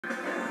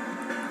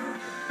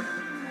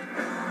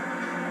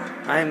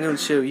I am going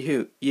to show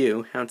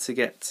you how to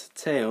get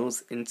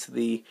Tails into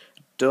the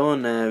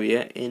dawn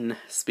area in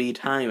Speed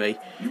Highway.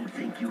 You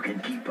think you can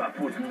keep up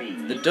with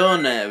me? The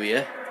dawn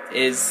area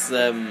is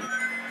the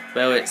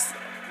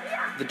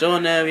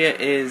dawn area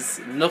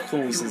is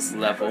Knuckles'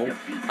 level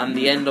and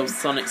the end of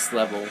Sonic's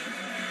level.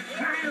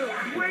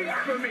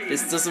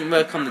 This doesn't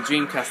work on the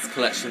Dreamcast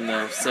collection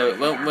though, so it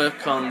won't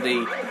work on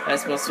the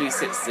Xbox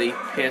 360,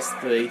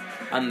 PS3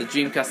 and the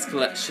Dreamcast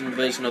collection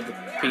version of the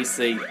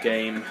PC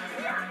game.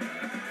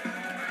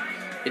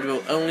 It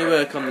will only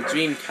work on the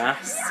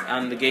Dreamcast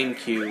and the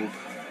GameCube.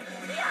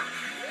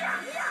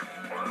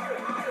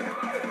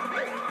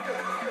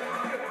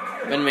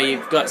 Anyway,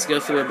 you've got to go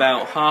through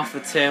about half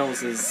of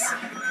Tails'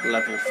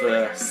 level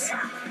first.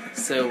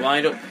 So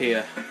right up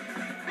here.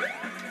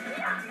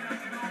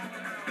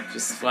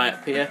 Just fly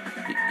up here.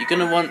 You're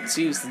going to want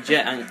to use the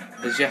jet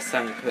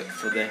anchor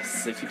for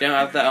this. If you don't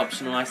have that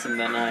optional item,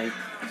 then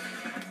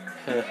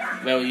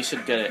well, you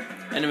should get it.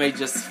 Anyway,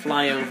 just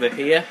fly over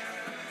here.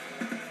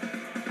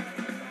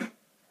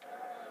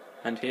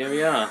 And here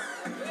we are.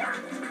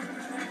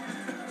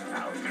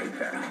 I'll take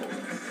that whole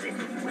city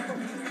with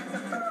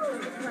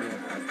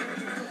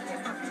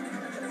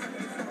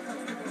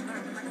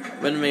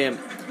When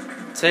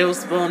Tails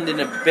spawned in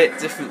a bit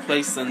different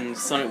place than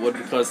Sonic would,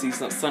 because he's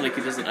not Sonic,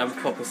 he doesn't have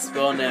a proper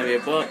spawn area,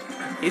 but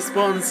he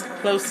spawns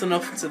close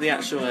enough to the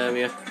actual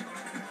area.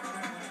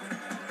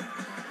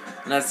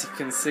 And as you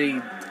can see,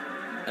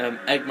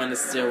 Eggman is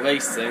still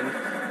racing,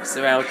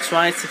 so I'll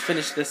try to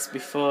finish this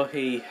before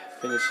he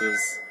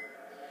finishes.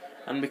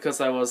 And because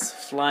I was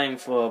flying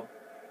for a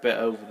bit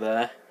over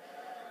there,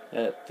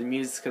 the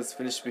music has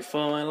finished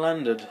before I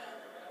landed.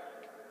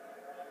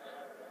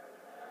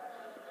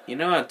 You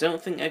know, I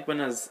don't think Eggman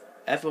has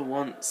ever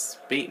once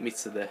beat me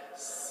to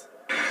this.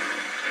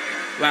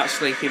 Well,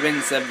 actually, he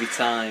wins every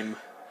time,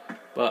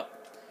 but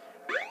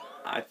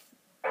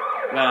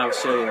I'll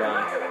show you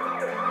why.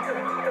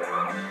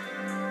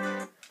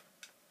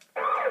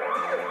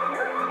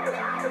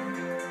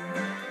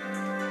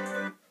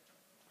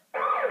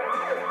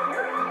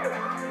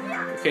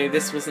 Okay,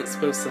 this wasn't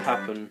supposed to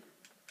happen.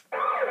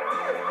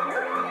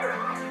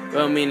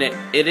 Well, I mean,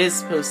 it is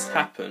supposed to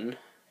happen,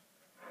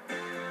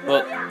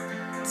 but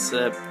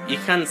you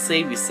can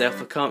save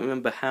yourself. I can't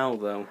remember how,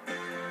 though.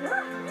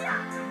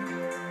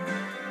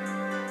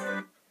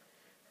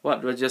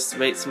 What, do I just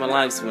wait till my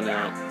lives run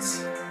out?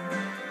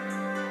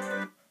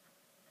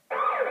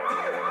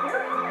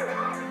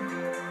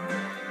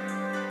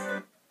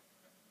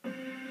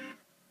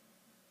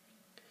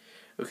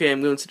 Okay,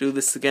 I'm going to do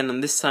this again,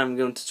 and this time I'm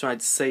going to try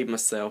to save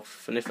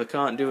myself. And if I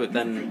can't do it,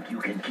 then... You think you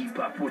can keep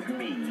up with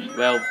me?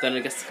 Well, then I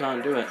guess I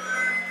can't do it.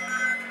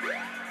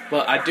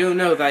 But I do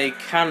know that you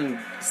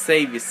can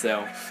save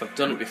yourself. I've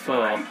done it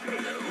before.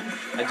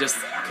 I just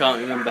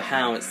can't remember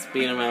how. It's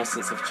been a while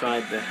since I've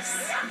tried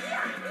this.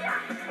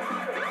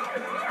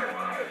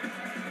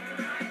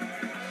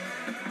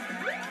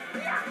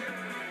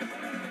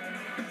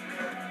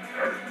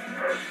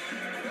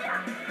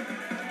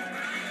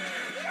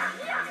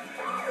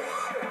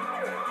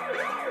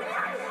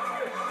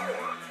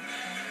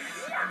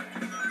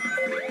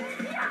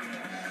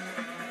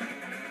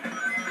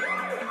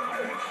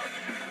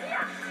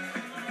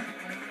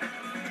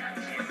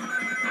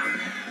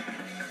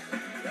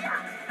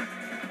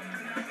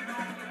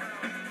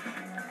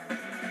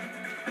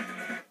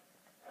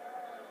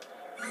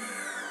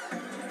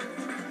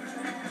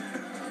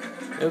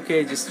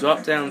 Okay, just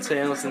drop down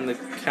Tails and the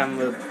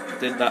camera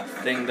did that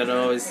thing that it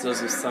always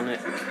does with Sonic.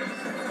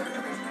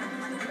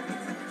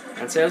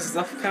 And Tails is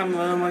off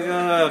camera, oh my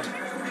god!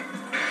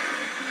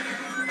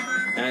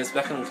 Now he's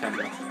back on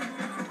camera.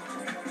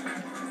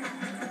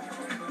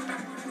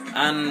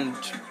 And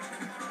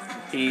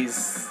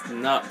he's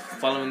not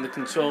following the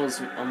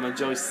controls on my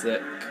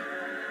joystick.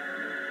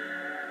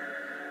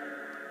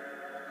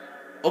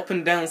 Up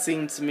and down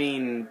seem to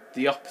mean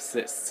the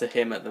opposites to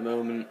him at the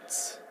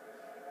moment.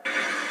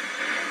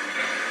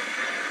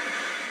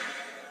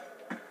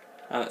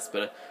 Oh, that's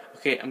better.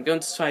 Okay, I'm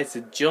going to try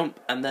to jump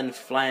and then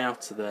fly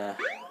out of there.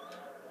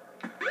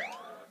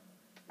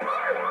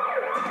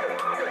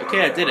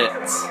 Okay, I did it.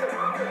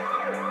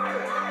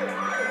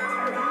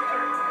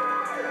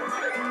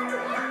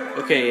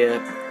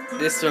 Okay,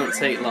 this won't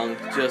take long.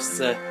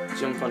 Just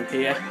jump on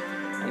here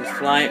and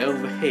fly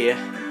over here.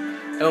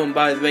 Oh, and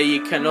by the way,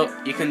 you can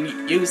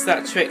use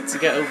that trick to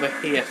get over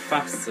here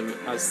faster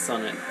as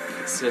Sonic.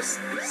 It's just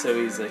so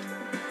easy.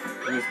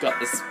 And we've got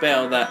the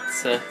spell that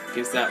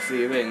gives out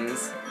 3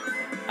 rings,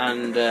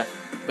 and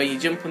when you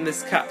jump on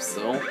this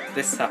capsule,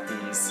 this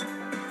happens.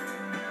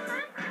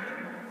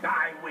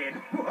 I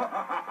win.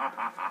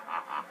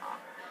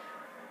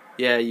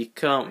 Yeah, you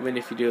can't win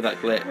if you do that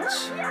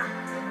glitch.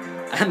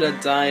 And I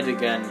died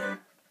again.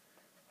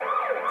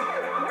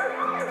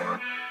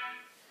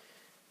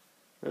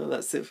 Well,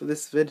 that's it for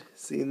this vid.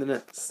 See you in the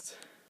next.